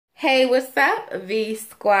Hey, what's up, V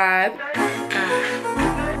Squad?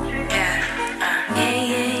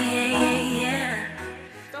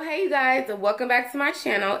 So hey you guys, welcome back to my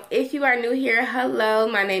channel. If you are new here, hello,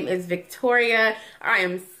 my name is Victoria. I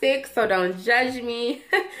am sick, so don't judge me.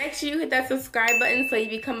 Make sure you hit that subscribe button so you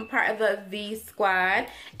become a part of the V Squad.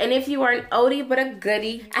 And if you are an oldie but a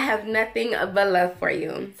goodie, I have nothing but love for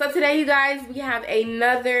you. So today, you guys, we have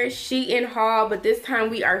another Shein haul, but this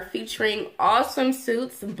time we are featuring all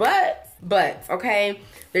swimsuits, but okay,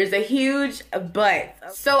 there's a huge but.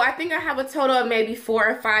 So I think I have a total of maybe 4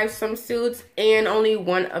 or 5 swimsuits and only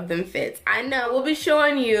one of them fits. I know we'll be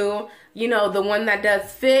showing you, the one that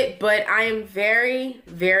does fit, but I am very,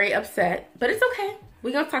 very upset. But it's okay.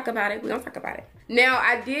 We're gonna talk about it. Now,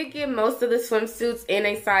 I did get most of the swimsuits in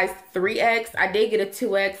a size 3X. I did get a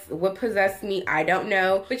 2X. What possessed me, I don't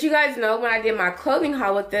know. But you guys know when I did my clothing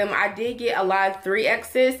haul with them, I did get a lot of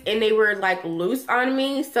 3Xs and they were like loose on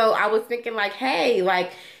me. So I was thinking like, hey,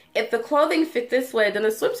 like if the clothing fit this way, then the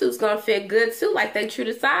swimsuit's gonna fit good too. Like they true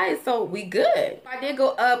to size, so we good. I did go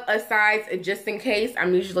up a size just in case.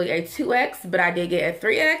 I'm usually a 2X, but I did get a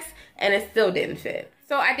 3X and it still didn't fit.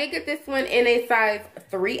 So I did get this one in a size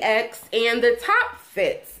 3X and the top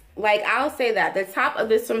fits. Like I'll say that. The top of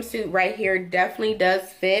this swimsuit right here definitely does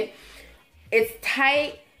fit. It's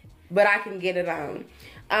tight, but I can get it on.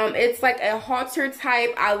 It's like a halter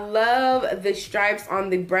type. I love the stripes on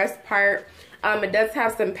the breast part. It does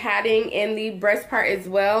have some padding in the breast part as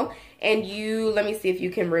well. And let me see if you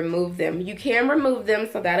can remove them. You can remove them,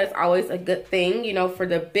 so that is always a good thing. For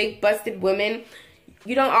the big busted women,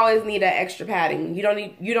 you don't always need that extra padding. You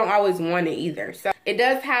don't always want it either. So it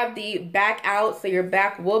does have the back out, so your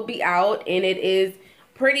back will be out, and it is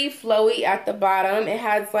pretty flowy at the bottom. It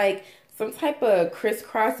has like some type of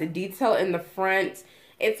crisscross detail in the front.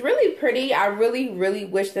 It's really pretty. I really, really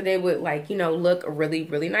wish that it would look really,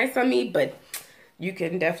 really nice on me, but you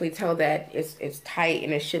can definitely tell that it's tight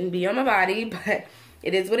and it shouldn't be on my body, but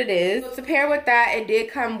it is what it is. So to pair with that, it did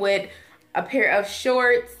come with a pair of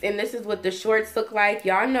shorts, and this is what the shorts look like.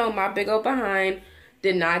 Y'all know my big old behind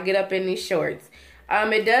did not get up in these shorts.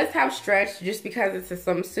 It does have stretch just because it's a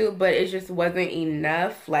swimsuit, but it just wasn't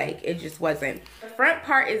enough. Like, it just wasn't. The front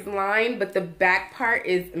part is lined, but the back part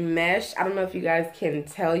is mesh. I don't know if you guys can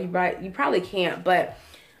tell. You probably can't, but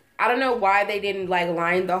I don't know why they didn't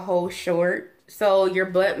line the whole short. So your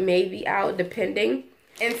butt may be out depending.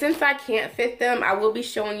 And since I can't fit them, I will be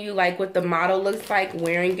showing you what the model looks like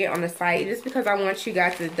wearing it on the site, just because I want you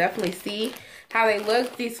guys to definitely see how they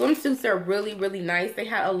look. These swimsuits are really, really nice. They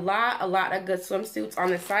had a lot of good swimsuits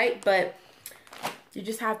on the site, but you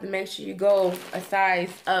just have to make sure you go a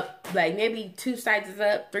size up, like maybe 2 sizes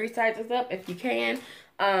up, 3 sizes up if you can,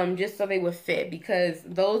 just so they would fit, because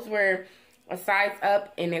those were a size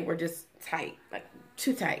up and they were just tight, like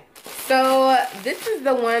too tight. So this is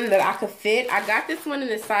the one that I could fit. I got this one in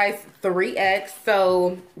a size 3X,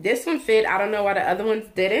 so this one fit. I don't know why the other ones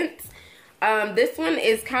didn't. This one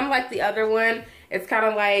is kind of like the other one. It's kind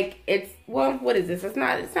of like, well, what is this? It's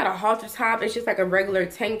not a halter top. It's just like a regular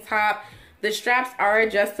tank top. The straps are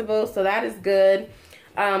adjustable, so that is good.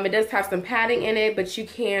 It does have some padding in it, but you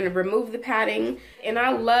can remove the padding. And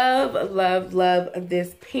I love, love, love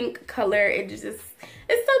this pink color. It's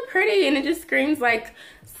so pretty, and it just screams like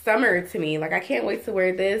summer to me. Like, I can't wait to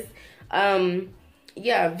wear this.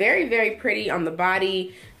 Yeah, very, very pretty on the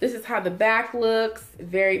body. This is how the back looks.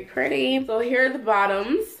 Very pretty. So here are the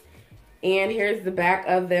bottoms, and here's the back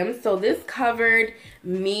of them. So this covered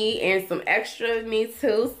me and some extra of me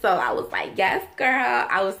too. So I was like, yes, girl.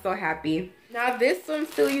 I was so happy. Now this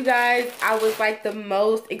swimsuit, you guys, I was like the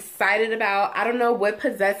most excited about. I don't know what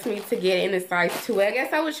possessed me to get in a size 2X. I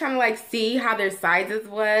guess I was trying to see how their sizes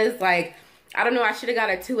was. Like, I don't know, I should have got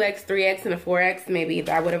a 2X, 3X, and a 4X. Maybe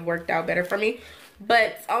that would have worked out better for me.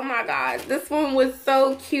 But oh my god, this one was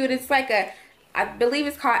so cute. It's like I believe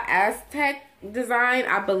it's called Aztec design,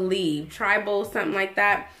 I believe. Tribal, something like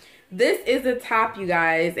that. This is a top, you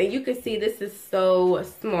guys, and you can see this is so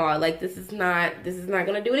small. Like, this is not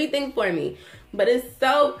gonna do anything for me, but it's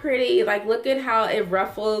so pretty. Like, look at how it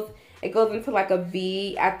ruffles. It goes into like a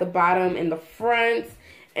V at the bottom in the front,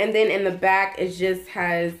 and then in the back it just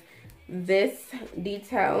has this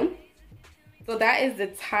detail. So that is the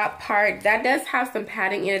top part. That does have some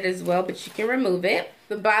padding in it as well, but you can remove it.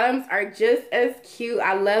 The bottoms are just as cute.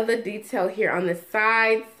 I love the detail here on the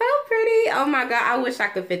side. So pretty. Oh my god, I wish I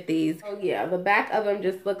could fit these. Oh yeah, the back of them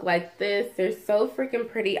just look like this. They're so freaking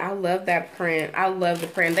pretty. I love that print. I love the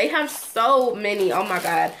print. They have so many. Oh my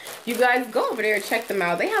god. You guys go over there and check them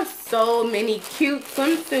out. They have so many cute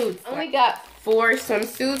swimsuits. I only got 4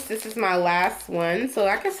 swimsuits. This is my last one. So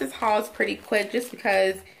I guess this haul is pretty quick just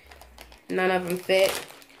because None of them fit.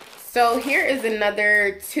 So here is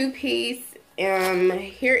another two-piece.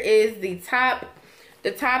 Here is the top.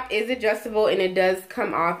 The top is adjustable and it does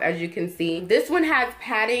come off, as you can see. This one has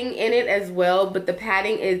padding in it as well, but the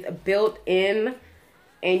padding is built in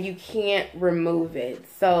and you can't remove it.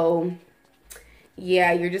 So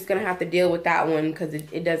yeah, you're just gonna have to deal with that one because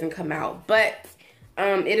it doesn't come out. But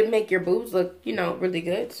it'll make your boobs look, you know, really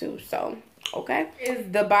good too. So okay,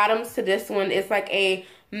 is the bottoms to this one. It's like a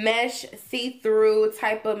mesh see-through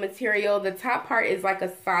type of material. The top part is like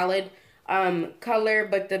a solid color,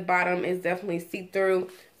 but the bottom is definitely see-through,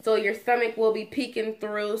 so your stomach will be peeking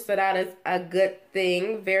through, so that is a good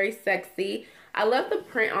thing. Very sexy. I love the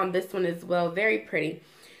print on this one as well. Very pretty.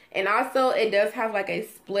 And also it does have like a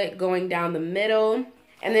split going down the middle.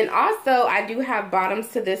 And then also I do have bottoms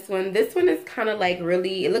to this one. This one is kind of like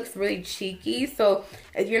really, it looks really cheeky. So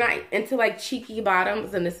if you're not into like cheeky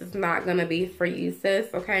bottoms, then this is not gonna be for you, sis.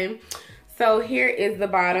 Okay, so here is the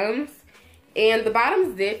bottoms. And the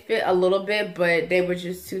bottoms did fit a little bit, but they were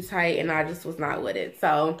just too tight and I just was not with it.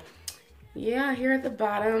 So yeah, here are the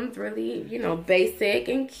bottoms. Really, you know, basic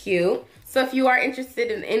and cute. So if you are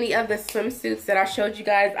interested in any of the swimsuits that I showed you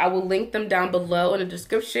guys, I will link them down below in the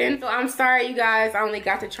description. So I'm sorry, you guys, I only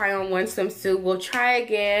got to try on one swimsuit. We'll try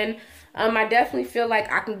again. I definitely feel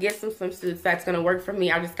like I can get some swimsuits that's going to work for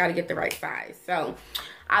me. I just got to get the right size. So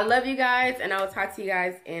I love you guys, and I will talk to you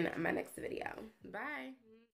guys in my next video. Bye.